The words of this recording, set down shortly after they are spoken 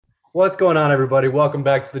What's going on, everybody? Welcome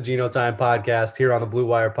back to the Geno Time Podcast here on the Blue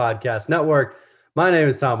Wire Podcast Network. My name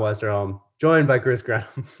is Tom Westerholm, joined by Chris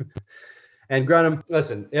Grenham. And Grenham,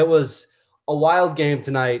 listen, it was a wild game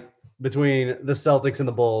tonight between the Celtics and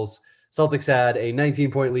the Bulls. Celtics had a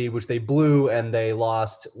 19-point lead, which they blew, and they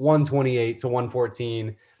lost 128 to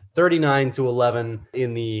 114, 39 to 11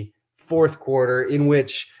 in the fourth quarter, in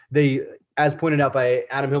which they, as pointed out by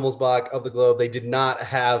Adam Himmelsbach of the Globe, they did not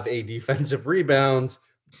have a defensive rebound.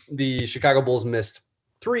 The Chicago Bulls missed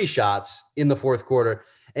 3 shots in the fourth quarter.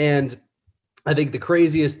 And I think the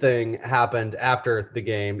craziest thing happened after the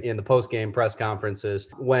game in the post-game press conferences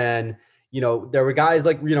when, there were guys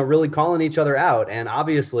really calling each other out. And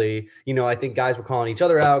obviously, I think guys were calling each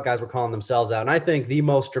other out, guys were calling themselves out. And I think the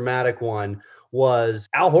most dramatic one was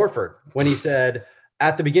Al Horford when he said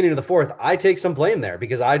at the beginning of the fourth, I take some blame there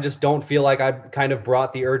because I just don't feel like I kind of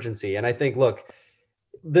brought the urgency. And I think, look,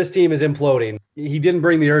 this team is imploding. He didn't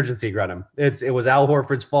bring the urgency, Grenham. It was Al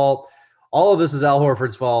Horford's fault. All of this is Al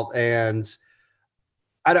Horford's fault. And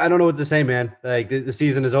I don't know what to say, man. Like the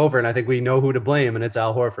season is over, and I think we know who to blame, and it's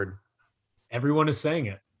Al Horford. Everyone is saying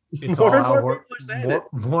it. It's more all and Al more people are saying it.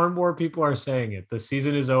 More and more people are saying it. The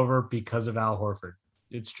season is over because of Al Horford.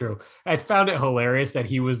 It's true. I found it hilarious that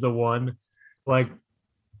he was the one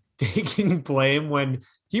taking blame when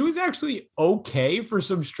he was actually okay for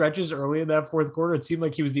some stretches early in that fourth quarter. It seemed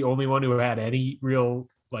like he was the only one who had any real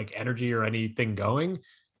energy or anything going.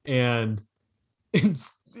 And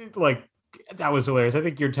it's that was hilarious. I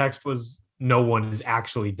think your text was no one is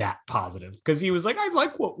actually that positive because he was like, I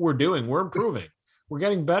like what we're doing. We're improving. We're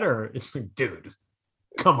getting better. It's like, dude,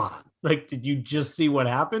 come on. Did you just see what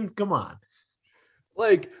happened? Come on.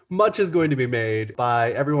 Much is going to be made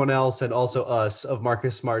by everyone else and also us of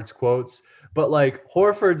Marcus Smart's quotes. But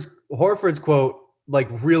Horford's quote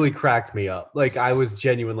really cracked me up. I was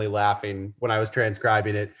genuinely laughing when I was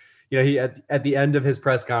transcribing it. He at the end of his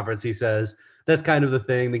press conference, he says, that's kind of the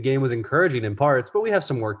thing. The game was encouraging in parts, but we have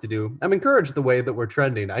some work to do. I'm encouraged the way that we're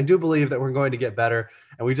trending. I do believe that we're going to get better,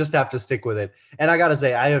 and we just have to stick with it. And I got to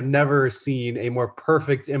say, I have never seen a more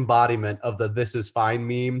perfect embodiment of the "this is fine"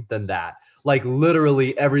 meme than that.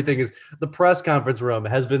 Literally everything is the press conference room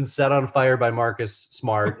has been set on fire by Marcus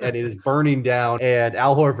Smart and it is burning down. And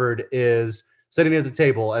Al Horford is sitting at the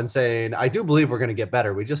table and saying, I do believe we're going to get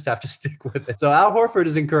better. We just have to stick with it. So Al Horford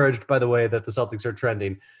is encouraged by the way that the Celtics are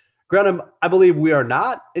trending. Grenham, I believe we are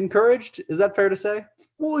not encouraged. Is that fair to say?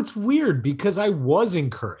 Well, it's weird because I was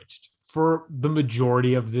encouraged for the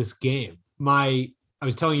majority of this game. I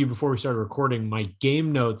was telling you before we started recording, my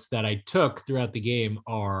game notes that I took throughout the game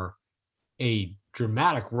are a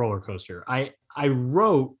dramatic roller coaster. I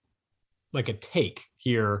wrote a take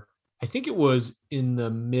here. I think it was in the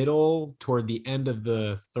middle toward the end of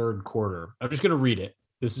the third quarter. I'm just going to read it.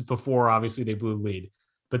 This is before, obviously, they blew the lead.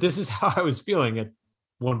 But this is how I was feeling at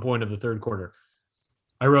one point of the third quarter.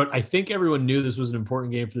 I wrote, I think everyone knew this was an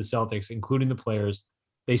important game for the Celtics, including the players.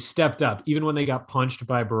 They stepped up. Even when they got punched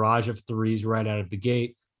by a barrage of threes right out of the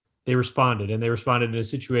gate, they responded. And they responded in a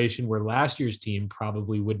situation where last year's team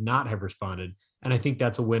probably would not have responded. And I think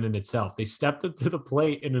that's a win in itself. They stepped up to the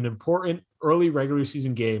plate in an important early regular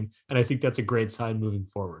season game. And I think that's a great sign moving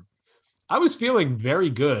forward. I was feeling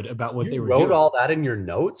very good about what they were doing. You wrote all that in your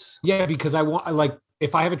notes? Yeah, because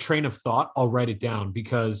if I have a train of thought, I'll write it down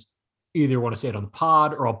because either want to say it on the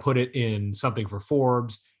pod or I'll put it in something for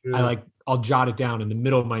Forbes. I'll jot it down in the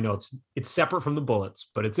middle of my notes. It's separate from the bullets,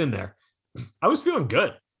 but it's in there. I was feeling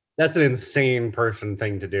good. That's an insane person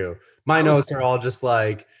thing to do. My notes are all just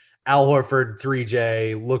Al Horford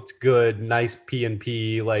 3J looked good, nice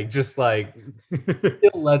P&P,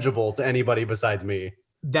 illegible to anybody besides me.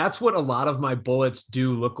 That's what a lot of my bullets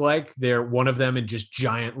do look like. One of them in just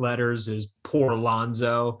giant letters is poor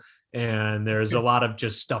Lonzo. And there's a lot of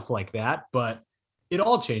just stuff like that, but it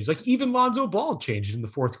all changed. Even Lonzo Ball changed in the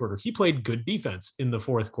fourth quarter. He played good defense in the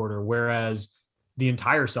fourth quarter, whereas the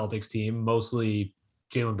entire Celtics team, mostly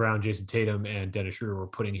Jaylen Brown, Jason Tatum, and Dennis Schroeder were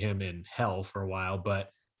putting him in hell for a while,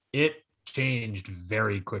 but it changed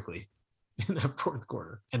very quickly in that fourth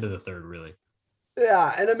quarter, end of the third, really.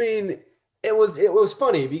 Yeah. And I mean, it was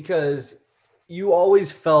funny because you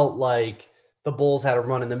always felt like the Bulls had a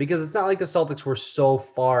run in them because it's not like the Celtics were so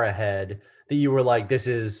far ahead that you were like, this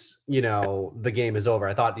is, the game is over.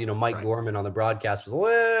 I thought, Mike Gorman on the broadcast was a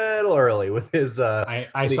little early with his,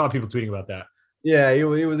 I saw people tweeting about that. Yeah. He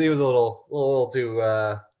was a little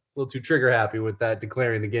too trigger happy with that,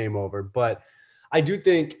 declaring the game over. But I do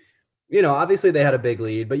think, obviously they had a big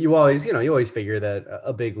lead, but you always figure that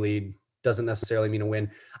a big lead doesn't necessarily mean a win.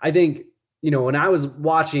 I think, when I was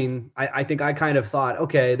watching, I think I kind of thought,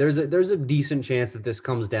 okay, there's a decent chance that this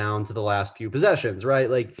comes down to the last few possessions, right?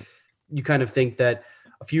 you kind of think that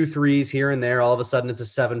a few threes here and there, all of a sudden it's a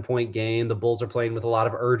 7-point game. The Bulls are playing with a lot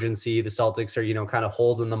of urgency. The Celtics are, kind of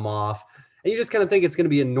holding them off. And you just kind of think it's going to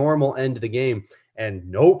be a normal end to the game. And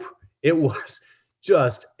nope, it was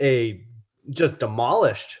just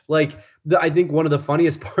demolished. Like I think one of the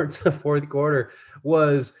funniest parts of the fourth quarter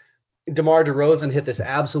was DeMar DeRozan hit this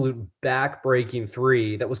absolute back-breaking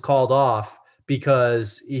three that was called off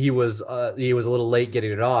because he was a little late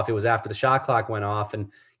getting it off. It was after the shot clock went off,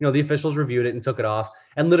 and the officials reviewed it and took it off.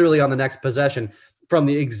 And literally on the next possession, from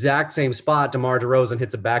the exact same spot, DeMar DeRozan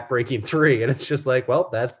hits a back-breaking three, and it's just like, well,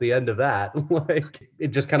 that's the end of that. Like, it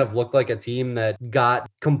just kind of looked like a team that got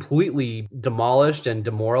completely demolished and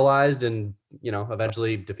demoralized, and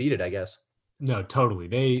eventually defeated, I guess. No,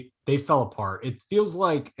 totally. They fell apart. It feels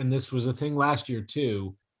like, and this was a thing last year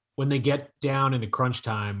too, when they get down into crunch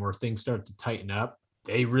time or things start to tighten up,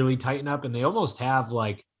 they really tighten up, and they almost have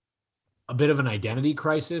like a bit of an identity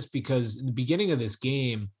crisis, because in the beginning of this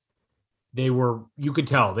game, you could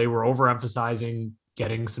tell they were overemphasizing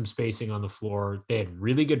getting some spacing on the floor. They had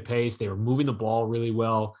really good pace. They were moving the ball really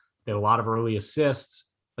well. They had a lot of early assists.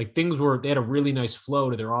 Like they had a really nice flow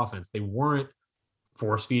to their offense. They weren't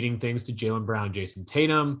force feeding things to Jaylen Brown, Jason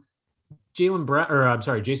Tatum.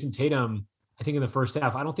 Jason Tatum, I think in the first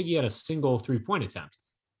half, I don't think he had a single 3-point attempt.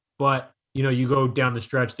 But, you go down the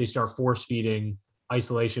stretch, they start force feeding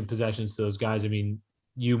isolation possessions to those guys. I mean,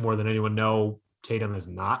 you more than anyone know, Tatum has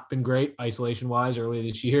not been great isolation-wise early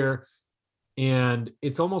this year. And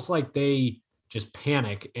it's almost like they just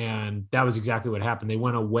panic, and that was exactly what happened. They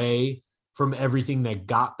went away from everything that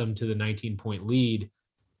got them to the 19-point lead.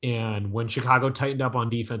 And when Chicago tightened up on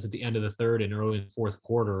defense at the end of the third and early in the fourth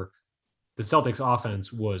quarter, the Celtics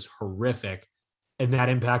offense was horrific. And that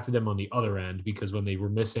impacted them on the other end, because when they were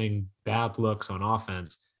missing bad looks on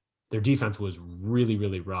offense, their defense was really,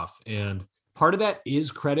 really rough. And part of that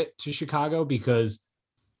is credit to Chicago, because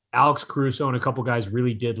Alex Caruso and a couple guys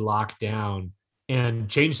really did lock down and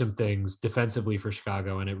change some things defensively for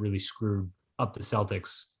Chicago. And it really screwed up the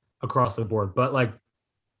Celtics across the board. But like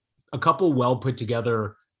a couple well put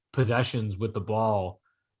together possessions with the ball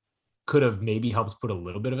could have maybe helped put a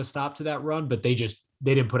little bit of a stop to that run, but they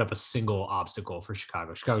didn't put up a single obstacle for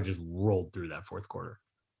Chicago. Chicago just rolled through that fourth quarter.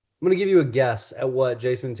 I'm going to give you a guess at what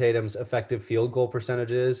Jason Tatum's effective field goal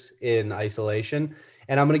percentage is in isolation,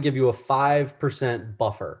 and I'm going to give you a 5%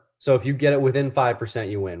 buffer. So if you get it within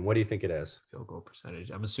 5%, you win. What do you think it is? Field goal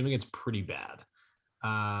percentage. I'm assuming it's pretty bad.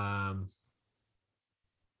 22%.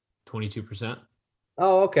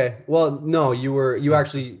 Oh, okay. Well, no, you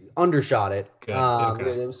actually undershot it. Okay.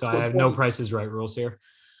 Okay. So I have no Price is Right rules here.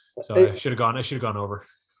 So I should have gone over.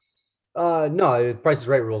 No, Price is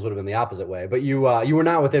Right rules would have been the opposite way, but you were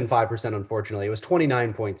not within 5%, unfortunately. It was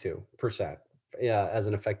 29.2%, as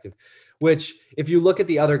an effective, which if you look at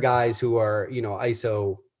the other guys who are,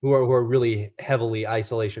 ISO, who are really heavily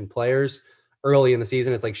isolation players early in the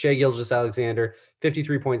season, it's like Shai Gilgeous-Alexander,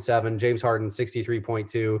 53.7, James Harden,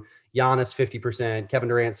 63.2, Giannis, 50%, Kevin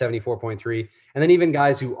Durant, 74.3. And then even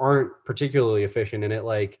guys who aren't particularly efficient in it,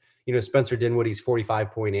 like, Spencer Dinwiddie's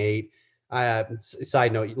 45.8.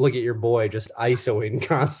 Side note, look at your boy just ISOing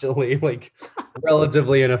constantly, like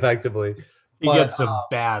relatively ineffectively. He gets some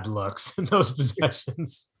bad looks in those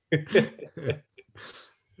possessions.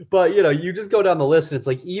 But, you just go down the list and it's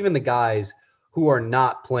like even the guys who are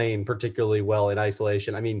not playing particularly well in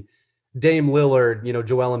isolation. I mean, Dame Lillard,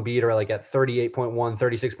 Joel Embiid are like at 38.1,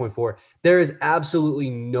 36.4. There is absolutely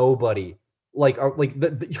nobody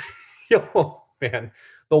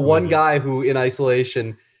the one guy who in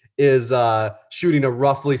isolation is shooting a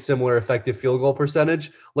roughly similar effective field goal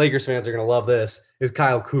percentage. Lakers fans are going to love this, is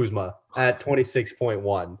Kyle Kuzma at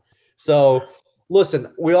 26.1. So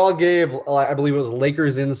listen, we all gave, I believe it was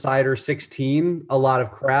Lakers Insider 16, a lot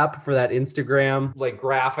of crap for that Instagram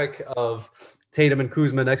graphic of Tatum and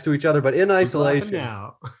Kuzma next to each other, but in isolation,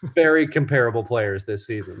 very comparable players this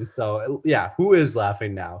season. So yeah, who is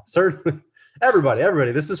laughing now? Certainly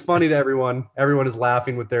everybody. This is funny to everyone. Everyone is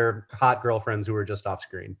laughing with their hot girlfriends who were just off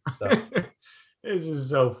screen. So this is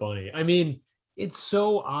so funny. I mean, it's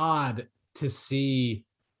so odd to see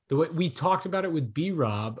the way we talked about it with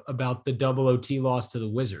B-Rob about the double OT loss to the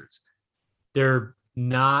Wizards. They're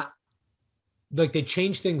not they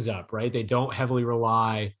change things up, right? They don't heavily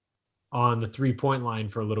rely on the 3-point line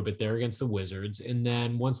for a little bit there against the Wizards. And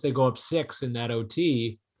then once they go up 6 in that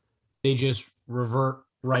OT, they just revert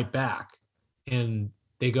right back. And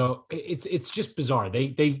they go, it's just bizarre.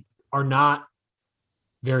 They are not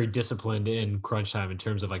very disciplined in crunch time in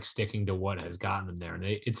terms of sticking to what has gotten them there. And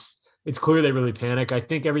it's clear they really panic. I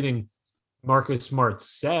think everything Marcus Smart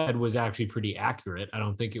said was actually pretty accurate. I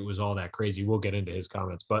don't think it was all that crazy. We'll get into his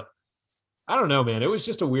comments, but I don't know, man. It was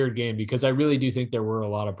just a weird game because I really do think there were a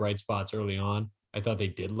lot of bright spots early on. I thought they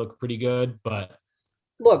did look pretty good, but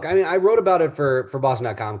Look, I mean, I wrote about it for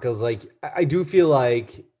Boston.com because, like, I do feel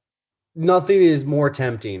like nothing is more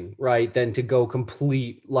tempting, right, than to go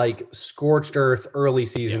complete, like, scorched earth early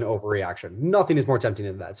season overreaction. Nothing is more tempting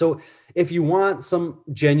than that. So if you want some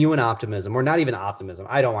genuine optimism, or not even optimism,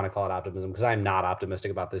 I don't want to call it optimism because I'm not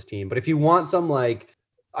optimistic about this team. But if you want some, like,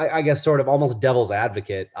 I guess sort of almost devil's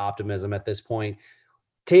advocate optimism at this point,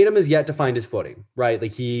 Tatum is yet to find his footing, right?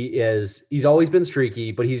 Like he's always been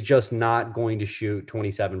streaky, but he's just not going to shoot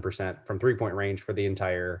 27% from 3-point range for the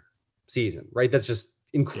entire season, right? That's just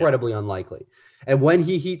incredibly unlikely. And when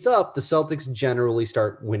he heats up, the Celtics generally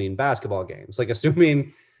start winning basketball games. Like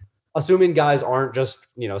assuming guys aren't just,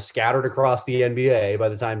 scattered across the NBA by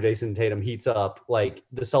the time Jason Tatum heats up, like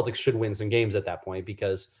the Celtics should win some games at that point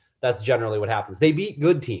because that's generally what happens. They beat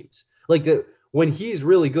good teams. When he's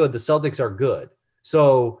really good, the Celtics are good.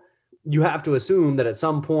 So you have to assume that at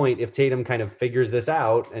some point, if Tatum kind of figures this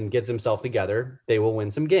out and gets himself together, they will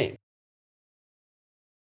win some games.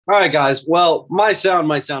 All right, guys. Well, my sound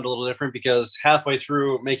might sound a little different because halfway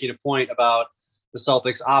through making a point about the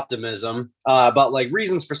Celtics optimism, about like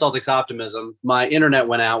reasons for Celtics optimism, my internet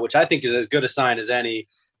went out, which I think is as good a sign as any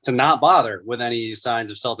to not bother with any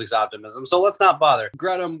signs of Celtics optimism. So let's not bother.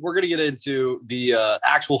 Grenham, we're going to get into the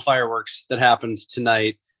actual fireworks that happens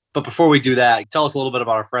tonight. But before we do that, tell us a little bit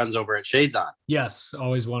about our friends over at Shades On. Yes,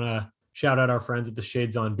 always want to shout out our friends at the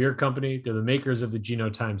Shades On Beer Company. They're the makers of the Geno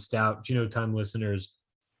Time Stout. Geno Time listeners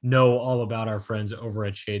know all about our friends over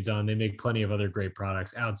at Shades On. They make plenty of other great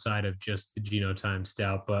products outside of just the Geno Time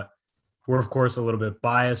Stout. But we're, of course, a little bit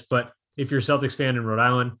biased. But if you're a Celtics fan in Rhode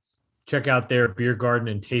Island, check out their beer garden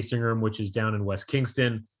and tasting room, which is down in West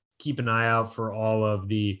Kingston. Keep an eye out for all of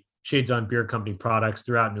the Shades On Beer Company products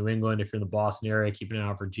throughout New England. If you're in the Boston area, keep an eye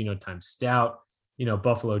out for Geno Time Stout,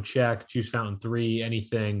 Buffalo Check, Juice Fountain 3,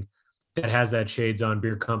 anything that has that Shades On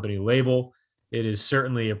Beer Company label. It is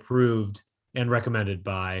certainly approved and recommended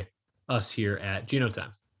by us here at Geno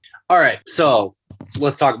Time. All right, so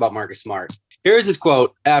let's talk about Marcus Smart. Here's his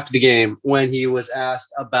quote after the game when he was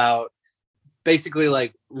asked about basically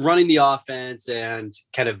like running the offense and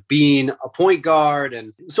kind of being a point guard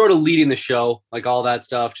and sort of leading the show, like all that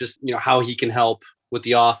stuff, just, how he can help with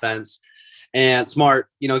the offense. And Smart,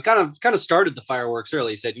 kind of started the fireworks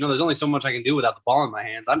early. He said, there's only so much I can do without the ball in my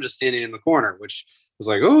hands. I'm just standing in the corner, which was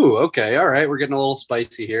like, ooh, okay. All right. We're getting a little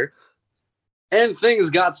spicy here. And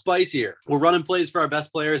things got spicier. We're running plays for our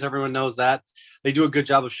best players. Everyone knows that. They do a good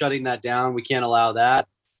job of shutting that down. We can't allow that.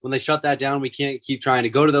 When they shut that down, we can't keep trying to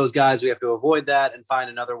go to those guys. We have to avoid that and find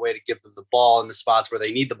another way to give them the ball in the spots where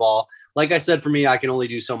they need the ball. Like I said, for me, I can only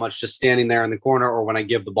do so much just standing there in the corner or when I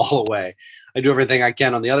give the ball away. I do everything I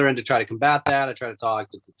can on the other end to try to combat that. I try to talk.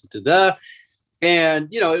 And,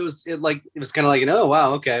 it was kind of like, oh,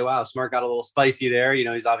 wow. Okay. Wow. Smart got a little spicy there.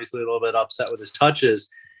 He's obviously a little bit upset with his touches.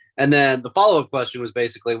 And then the follow-up question was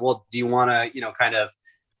basically, well, do you want to, kind of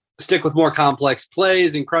stick with more complex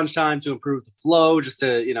plays in crunch time to improve the flow, just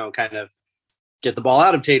to, kind of get the ball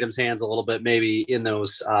out of Tatum's hands a little bit, maybe in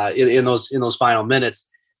those in those final minutes.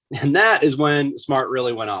 And that is when Smart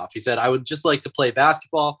really went off. He said, I would just like to play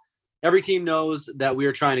basketball. Every team knows that we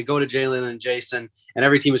are trying to go to Jalen and Jason, and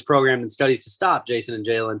every team is programmed in studies to stop Jason and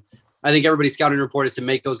Jalen. I think everybody's scouting report is to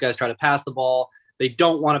make those guys try to pass the ball. They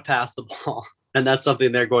don't want to pass the ball. And that's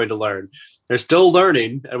something they're going to learn. They're still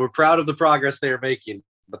learning, and we're proud of the progress they are making,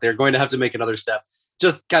 but they're going to have to make another step.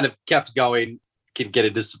 Just kind of kept going. Can get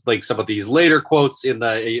into like some of these later quotes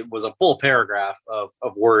it was a full paragraph of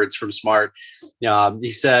words from Smart.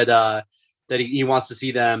 He said that he wants to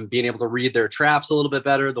see them being able to read their traps a little bit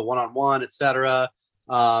better, the one-on-one, et cetera.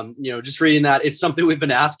 Just reading that, it's something we've been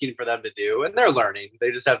asking for them to do, and they're learning.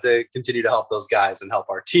 They just have to continue to help those guys and help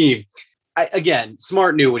our team. Again,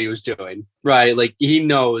 Smart knew what he was doing, right? Like he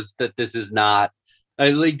knows that this is not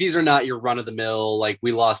like these are not your run of the mill, like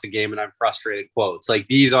we lost a game and I'm frustrated quotes. Like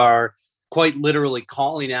these are quite literally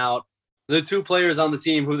calling out the two players on the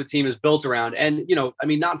team who the team is built around. And,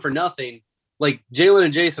 not for nothing, like Jalen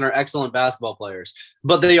and Jason are excellent basketball players,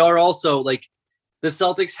 but they are also like the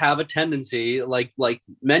Celtics have a tendency, like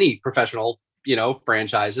many professional,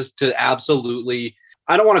 franchises to absolutely,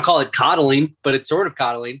 I don't want to call it coddling, but it's sort of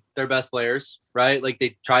coddling their best players, right? Like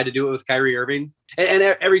they tried to do it with Kyrie Irving, and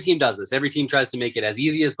every team does this. Every team tries to make it as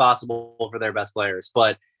easy as possible for their best players,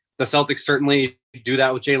 but the Celtics certainly do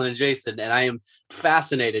that with Jalen and Jason. And I am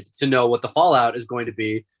fascinated to know what the fallout is going to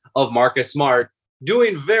be of Marcus Smart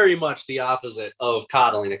doing very much the opposite of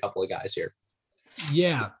coddling a couple of guys here.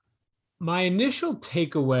 Yeah. My initial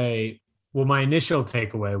takeaway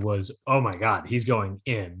was, oh my God, he's going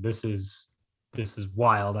in. This is this is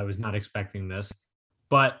wild. I was not expecting this.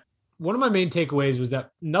 But one of my main takeaways was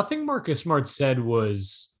that nothing Marcus Smart said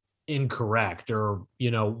was incorrect or,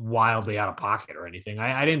 wildly out of pocket or anything.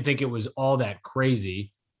 I didn't think it was all that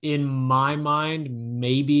crazy. In my mind,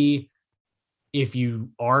 maybe if you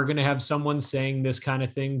are going to have someone saying this kind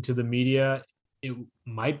of thing to the media, it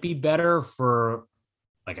might be better for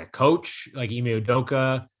like a coach like Ime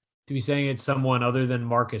Udoka to be saying it, someone other than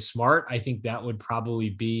Marcus Smart. I think that would probably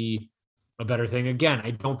be a better thing. Again,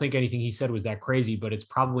 I don't think anything he said was that crazy, but it's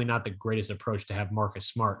probably not the greatest approach to have Marcus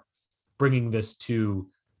Smart bringing this to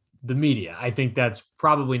the media. I think that's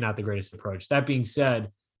probably not the greatest approach. That being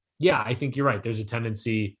said, yeah, I think you're right. There's a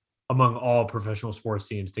tendency among all professional sports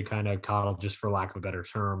teams to kind of coddle, just for lack of a better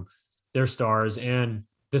term, their stars. And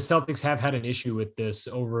the Celtics have had an issue with this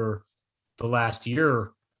over the last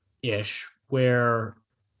year-ish, where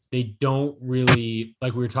they don't really,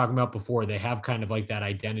 like we were talking about before, they have kind of like that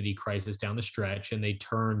identity crisis down the stretch, and they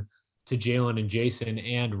turn to Jaylen and Jayson.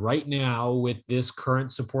 And right now, with this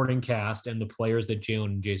current supporting cast and the players that Jaylen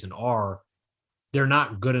and Jayson are, they're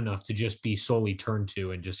not good enough to just be solely turned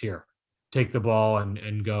to and just here, take the ball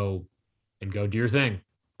and go do your thing.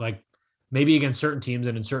 Like maybe against certain teams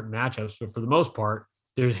and in certain matchups, but for the most part,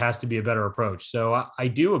 there has to be a better approach. So I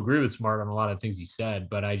do agree with Smart on a lot of things he said,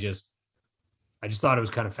 but I just thought it was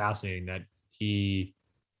kind of fascinating that he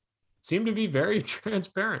seemed to be very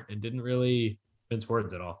transparent and didn't really mince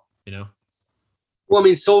words at all, Well, I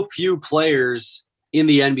mean, so few players in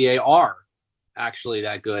the NBA are actually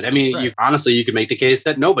that good. I mean, Right. You could make the case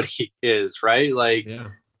that nobody is, right? Like, Yeah.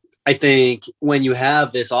 I think when you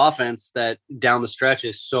have this offense that down the stretch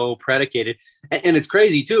is so predicated, and it's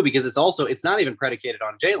crazy too, because it's not even predicated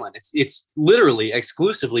on Jaylen. It's literally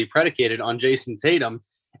exclusively predicated on Jayson Tatum.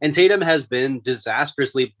 And Tatum has been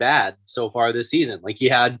disastrously bad so far this season. Like he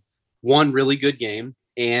had one really good game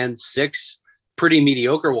and 6 pretty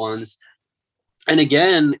mediocre ones. And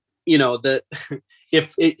again, that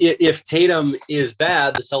if Tatum is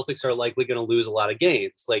bad, the Celtics are likely going to lose a lot of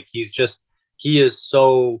games. Like he is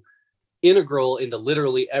so integral into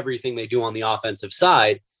literally everything they do on the offensive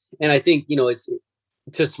side. And I think, it's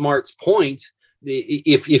to Smart's point,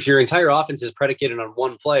 if your entire offense is predicated on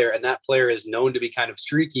one player and that player is known to be kind of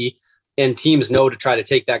streaky and teams know to try to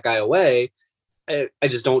take that guy away, I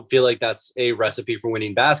just don't feel like that's a recipe for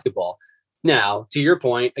winning basketball. Now, to your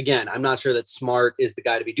point, again, I'm not sure that Smart is the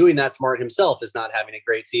guy to be doing that. Smart himself is not having a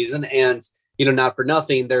great season. And, not for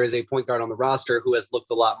nothing, there is a point guard on the roster who has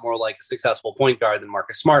looked a lot more like a successful point guard than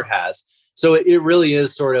Marcus Smart has. So it really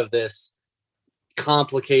is sort of this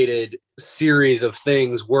complicated series of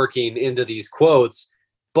things working into these quotes.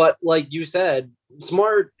 But like you said,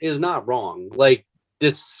 Smart is not wrong. Like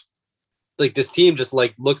this team just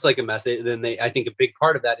looks like a mess. I think a big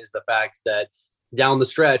part of that is the fact that down the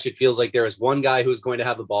stretch, it feels like there is one guy who's going to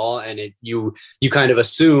have the ball, and you kind of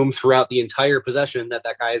assume throughout the entire possession that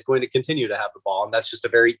guy is going to continue to have the ball. And that's just a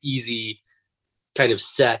very easy kind of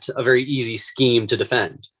a very easy scheme to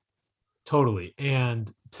defend. Totally.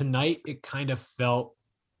 And tonight it kind of felt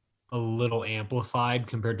a little amplified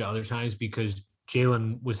compared to other times because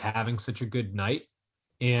Jaylen was having such a good night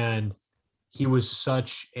and he was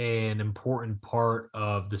such an important part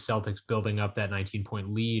of the Celtics building up that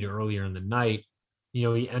 19-point lead earlier in the night.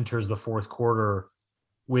 He enters the fourth quarter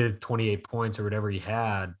with 28 points or whatever he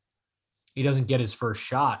had. He doesn't get his first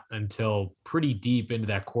shot until pretty deep into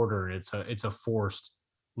that quarter. And it's a forced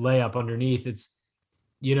layup underneath. It's,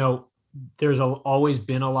 there's always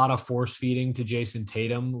been a lot of force feeding to Jayson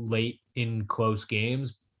Tatum late in close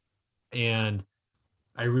games. And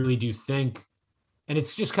I really do think, and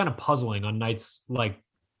it's just kind of puzzling on nights like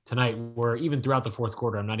tonight, where even throughout the fourth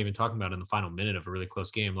quarter, I'm not even talking about in the final minute of a really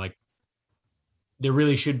close game, like there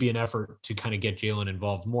really should be an effort to kind of get Jaylen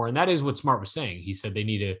involved more. And that is what Smart was saying. He said they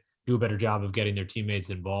need to do a better job of getting their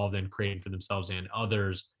teammates involved and creating for themselves and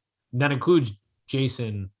others. And that includes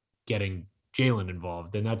Jayson getting Jaylen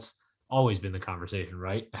involved. And that's always been the conversation,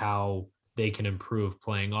 right? How they can improve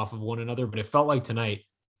playing off of one another. But it felt like tonight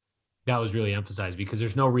that was really emphasized because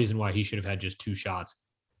there's no reason why he should have had just 2 shots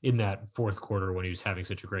in that fourth quarter when he was having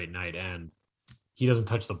such a great night. And he doesn't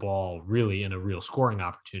touch the ball really in a real scoring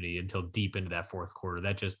opportunity until deep into that fourth quarter.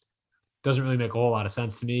 That just doesn't really make a whole lot of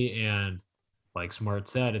sense to me. And like Smart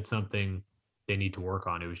said, it's something they need to work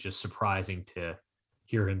on. It was just surprising to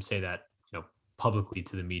hear him say that, publicly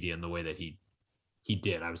to the media in the way that he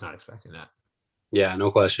did. I was not expecting that. Yeah, no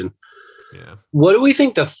question. Yeah. What do we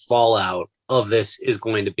think the fallout of this is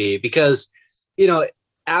going to be? Because,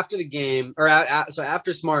 after the game so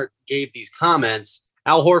after Smart gave these comments,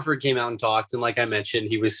 Al Horford came out and talked. And like I mentioned,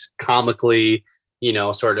 he was comically,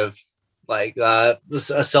 sort of like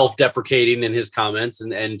self-deprecating in his comments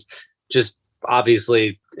and just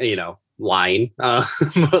obviously, lying,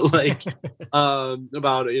 but like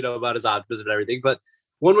about his optimism and everything. But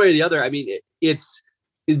one way or the other, I mean, it's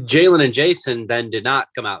Jalen and Jason then did not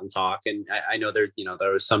come out and talk. And I know there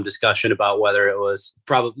was some discussion about whether it was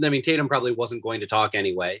probably, I mean, Tatum probably wasn't going to talk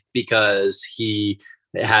anyway because he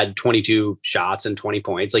had 22 shots and 20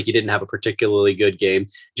 points. Like, he didn't have a particularly good game.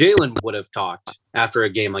 Jalen would have talked after a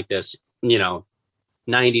game like this,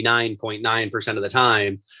 99.9% of the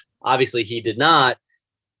time. Obviously he did not.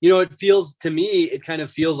 It feels to me, it kind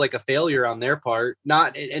of feels like a failure on their part.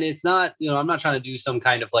 And it's not, I'm not trying to do some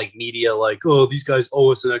kind of like media, like, oh, these guys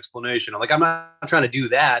owe us an explanation. I'm not trying to do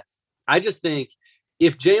that. I just think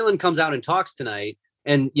if Jalen comes out and talks tonight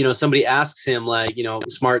and, somebody asks him like,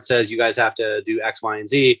 Smart says you guys have to do X, Y, and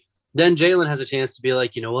Z, then Jalen has a chance to be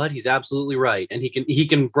like, you know what, he's absolutely right. And he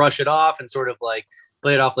can brush it off and sort of like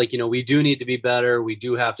play it off like, we do need to be better. We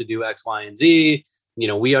do have to do X, Y, and Z.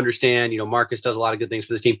 We understand, Marcus does a lot of good things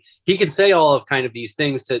for this team. He can say all of kind of these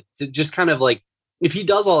things to just kind of like, if he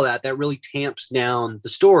does all that really tamps down the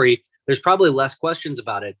story. There's probably less questions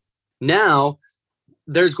about it. Now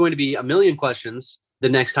there's going to be a million questions the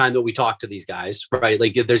next time that we talk to these guys, right?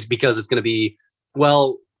 Like because it's going to be,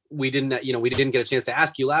 well, we didn't get a chance to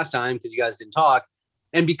ask you last time because you guys didn't talk.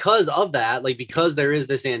 And because of that, like, because there is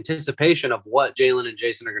this anticipation of what Jalen and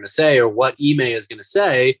Jason are going to say or what Ime is going to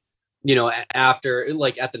say, after,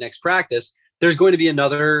 like, at the next practice, there's going to be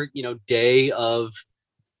another, day of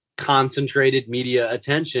concentrated media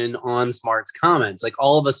attention on Smart's comments. Like,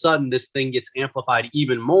 all of a sudden this thing gets amplified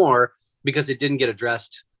even more because it didn't get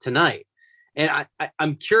addressed tonight. And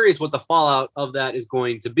I'm curious what the fallout of that is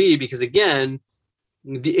going to be, because again,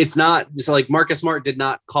 it's not just like Marcus Smart did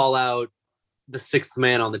not call out the sixth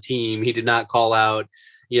man on the team. He did not call out,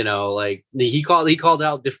 he called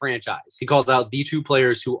out the franchise. He called out the two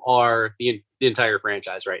players who are the entire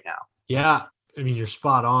franchise right now. Yeah. I mean, you're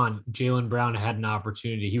spot on. Jaylen Brown had an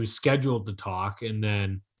opportunity. He was scheduled to talk, and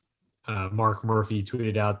then Mark Murphy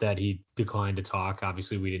tweeted out that he declined to talk.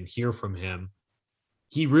 Obviously, we didn't hear from him.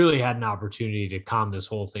 He really had an opportunity to calm this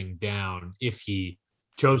whole thing down if he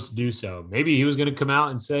chose to do so. Maybe he was going to come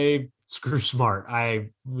out and say, screw Smart.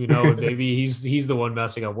 Maybe he's the one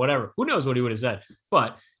messing up, whatever. Who knows what he would have said,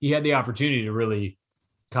 but he had the opportunity to really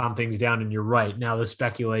calm things down. And you're right. Now the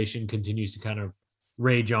speculation continues to kind of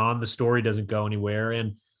rage on. The story doesn't go anywhere.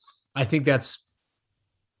 And I think that's,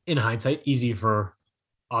 in hindsight, easy for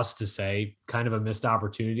us to say, kind of a missed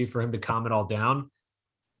opportunity for him to calm it all down.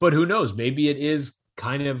 But who knows? Maybe it is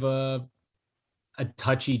kind of a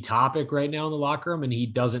touchy topic right now in the locker room, and he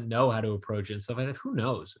doesn't know how to approach it and stuff like that. Who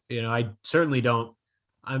knows? I certainly don't.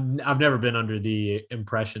 I've never been under the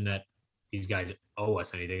impression that these guys owe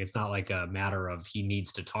us anything. It's not like a matter of he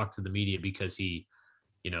needs to talk to the media because he,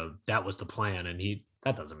 that was the plan, and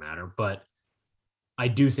that doesn't matter. But I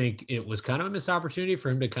do think it was kind of a missed opportunity for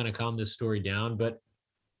him to kind of calm this story down, but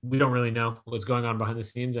we don't really know what's going on behind the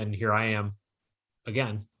scenes. And here I am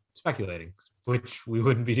again, speculating, which we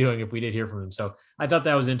wouldn't be doing if we did hear from him. So I thought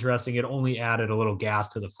that was interesting. It only added a little gas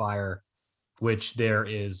to the fire, which there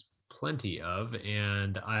is plenty of.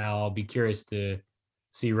 And I'll be curious to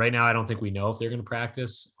see. Right now, I don't think we know if they're going to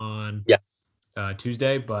practice on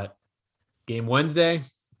Tuesday, but game Wednesday,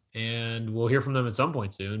 and we'll hear from them at some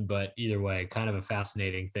point soon. But either way, kind of a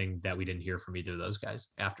fascinating thing that we didn't hear from either of those guys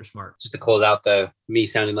after Smart. Just to close out me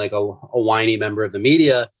sounding like a whiny member of the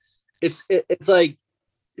media, it's like,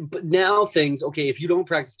 but now things, okay, if you don't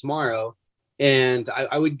practice tomorrow, and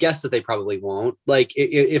I would guess that they probably won't, like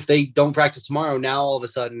if they don't practice tomorrow, now all of a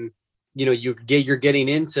sudden, you're getting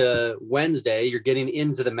into Wednesday, you're getting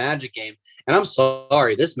into the Magic game. And I'm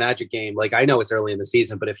sorry, this Magic game, like, I know it's early in the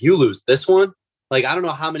season, but if you lose this one, like, I don't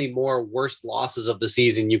know how many more worst losses of the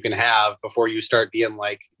season you can have before you start being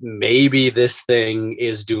like, maybe this thing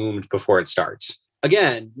is doomed before it starts.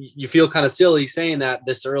 Again, you feel kind of silly saying that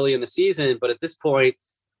this early in the season, but at this point,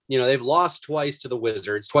 they've lost twice to the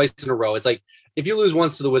Wizards, twice in a row. It's like, if you lose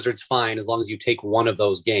once to the Wizards, fine, as long as you take one of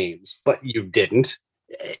those games, but you didn't.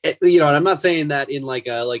 And I'm not saying that in like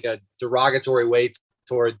a derogatory way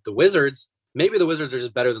toward the Wizards. Maybe the Wizards are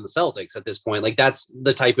just better than the Celtics at this point. Like, that's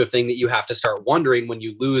the type of thing that you have to start wondering when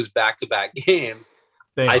you lose back-to-back games.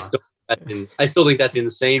 I still think that's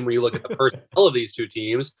insane when you look at the personnel of these two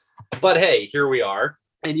teams. But hey, here we are.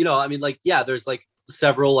 And, there's like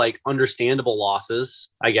several like understandable losses,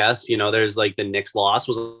 I guess. There's like the Knicks loss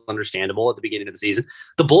was understandable at the beginning of the season.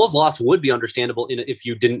 The Bulls loss would be understandable if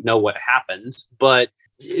you didn't know what happened. But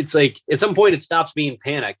it's like at some point it stops being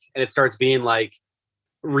panic and it starts being like,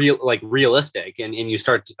 realistic. And you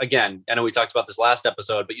start to, again, I know we talked about this last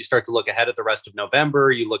episode, but you start to look ahead at the rest of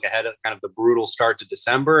November. You look ahead at kind of the brutal start to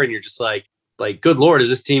December, and you're just like, good Lord, is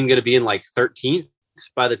this team going to be in like 13th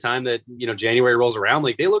by the time that, January rolls around?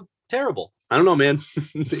 Like, they look terrible. I don't know, man.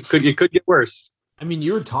 it could get worse. I mean,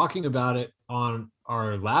 you were talking about it on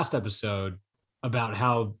our last episode about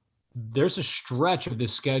how there's a stretch of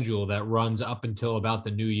this schedule that runs up until about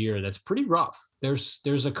the new year that's pretty rough. There's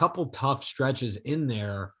a couple tough stretches in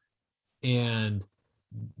there, and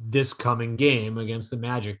this coming game against the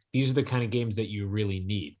Magic, these are the kind of games that you really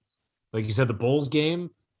need. Like you said, the Bulls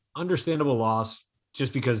game, understandable loss,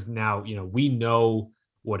 just because now, we know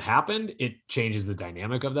what happened. It changes the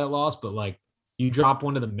dynamic of that loss, but like, you drop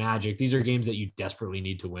one to the Magic, these are games that you desperately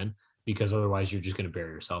need to win, because otherwise you're just going to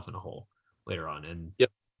bury yourself in a hole later on. And yep,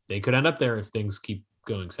 they could end up there if things keep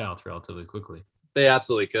going south relatively quickly. They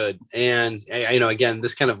absolutely could. And, again,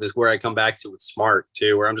 this kind of is where I come back to with Smart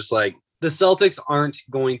too, where I'm just like, the Celtics aren't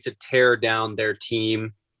going to tear down their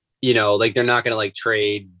team. Like, they're not going to like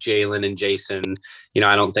trade Jalen and Jason,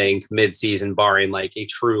 I don't think midseason, barring like a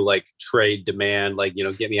true like trade demand, like,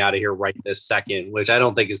 get me out of here right this second, which I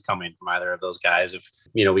don't think is coming from either of those guys. If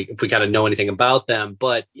we kind of know anything about them,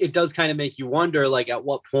 but it does kind of make you wonder, like, at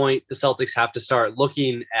what point the Celtics have to start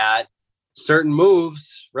looking at certain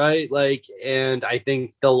moves, right? Like, and I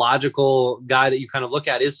think the logical guy that you kind of look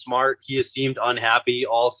at is Smart. He has seemed unhappy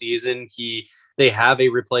all season. They have a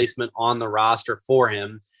replacement on the roster for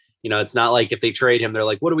him. It's not like if they trade him, they're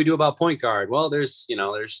like, what do we do about point guard? Well, there's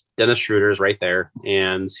Dennis Schroeder's right there.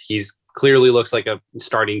 And he's clearly looks like a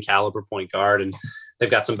starting caliber point guard, and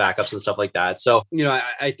they've got some backups and stuff like that. So,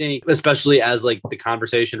 I think especially as like the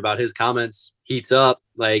conversation about his comments heats up,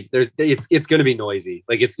 like it's going to be noisy.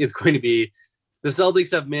 Like it's going to be, the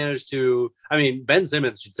Celtics have managed to, Ben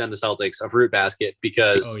Simmons should send the Celtics a fruit basket,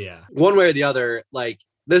 because one way or the other, like,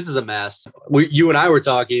 this is a mess. You and I were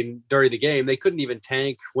talking during the game. They couldn't even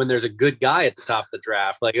tank when there's a good guy at the top of the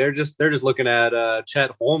draft. Like, they're just looking at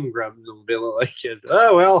Chet Holmgren and being like,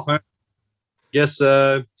 oh well, guess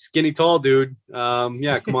skinny tall dude.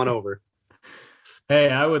 Yeah, come on over. Hey,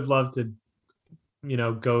 I would love to,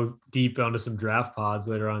 go deep onto some draft pods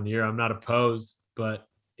later on in the year. I'm not opposed, but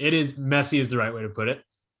it is messy is the right way to put it.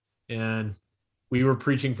 And we were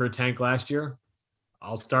preaching for a tank last year.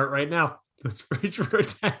 I'll start right now. Let's reach for a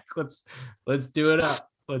tank. Let's do it up.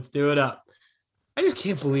 Let's do it up. I just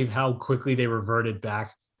can't believe how quickly they reverted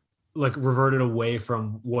away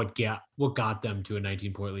from what got them to a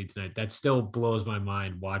 19-point lead tonight. That still blows my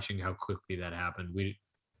mind watching how quickly that happened. We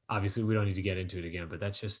don't need to get into it again, but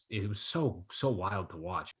it was so wild to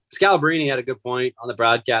watch. Scalabrine had a good point on the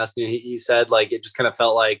broadcast. He said, like, it just kind of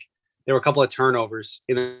felt like there were a couple of turnovers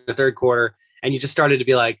in the third quarter, and you just started to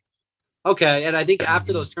be like, okay. And I think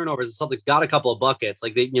after those turnovers, the Celtics got a couple of buckets.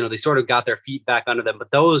 Like, they sort of got their feet back under them.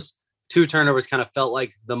 But those two turnovers kind of felt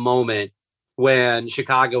like the moment when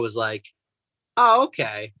Chicago was like, oh,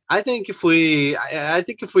 okay. I think if we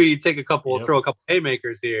take a couple, throw a couple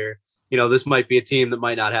haymakers here, this might be a team that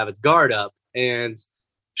might not have its guard up. And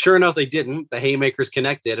sure enough, they didn't. The haymakers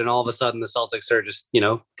connected, and all of a sudden the Celtics are just,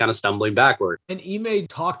 kind of stumbling backward. And Ime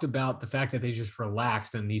talked about the fact that they just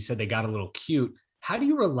relaxed, and he said they got a little cute. How do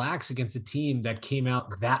you relax against a team that came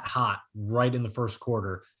out that hot right in the first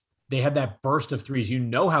quarter? They had that burst of threes. You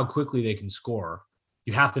know how quickly they can score.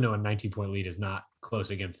 You have to know a 19-point lead is not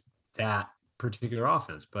close against that particular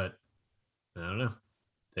offense, but I don't know.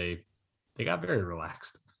 They got very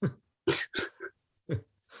relaxed.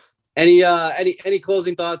 Any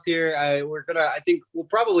closing thoughts here? I think we'll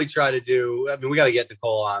probably try to do, we got to get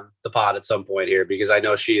Nicole on the pod at some point here, because I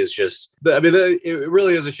know she is just, it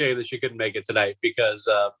really is a shame that she couldn't make it tonight, because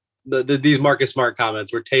these Marcus Smart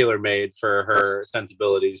comments were tailor-made for her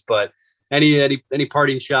sensibilities. But any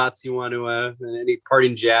parting shots you want to, any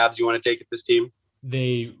parting jabs you want to take at this team?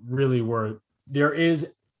 They really were. There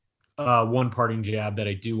is one parting jab that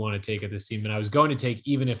I do want to take at this team, and I was going to take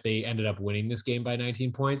even if they ended up winning this game by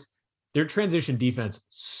 19 points. Their transition defense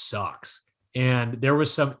sucks. And there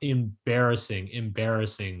was some embarrassing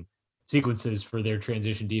sequences for their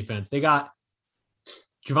transition defense. They got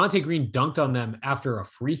Javonte Green dunked on them after a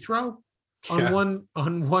free throw on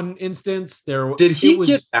one instance. Did he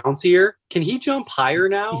get bouncier? Can he jump higher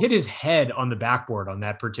now? He hit his head on the backboard on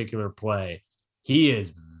that particular play. He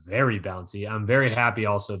is very bouncy. I'm very happy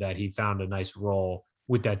also that he found a nice role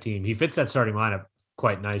with that team. He fits that starting lineup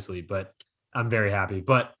quite nicely, but I'm very happy.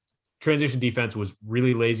 But transition defense was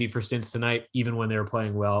really lazy for stints tonight, even when they were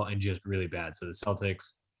playing well, and just really bad. So the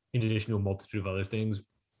Celtics, in addition to a multitude of other things,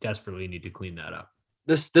 desperately need to clean that up.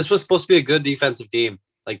 This was supposed to be a good defensive team.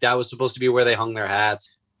 Like, that was supposed to be where they hung their hats.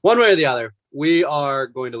 One way or the other, we are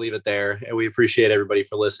going to leave it there, and we appreciate everybody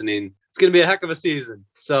for listening. It's going to be a heck of a season.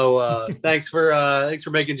 So thanks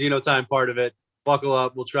for making Geno Time part of it. Buckle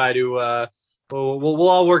up. We'll try to we'll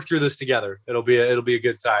all work through this together. It'll be a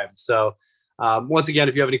good time. So once again,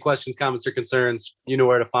 if you have any questions, comments, or concerns, you know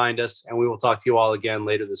where to find us, and we will talk to you all again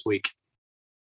later this week.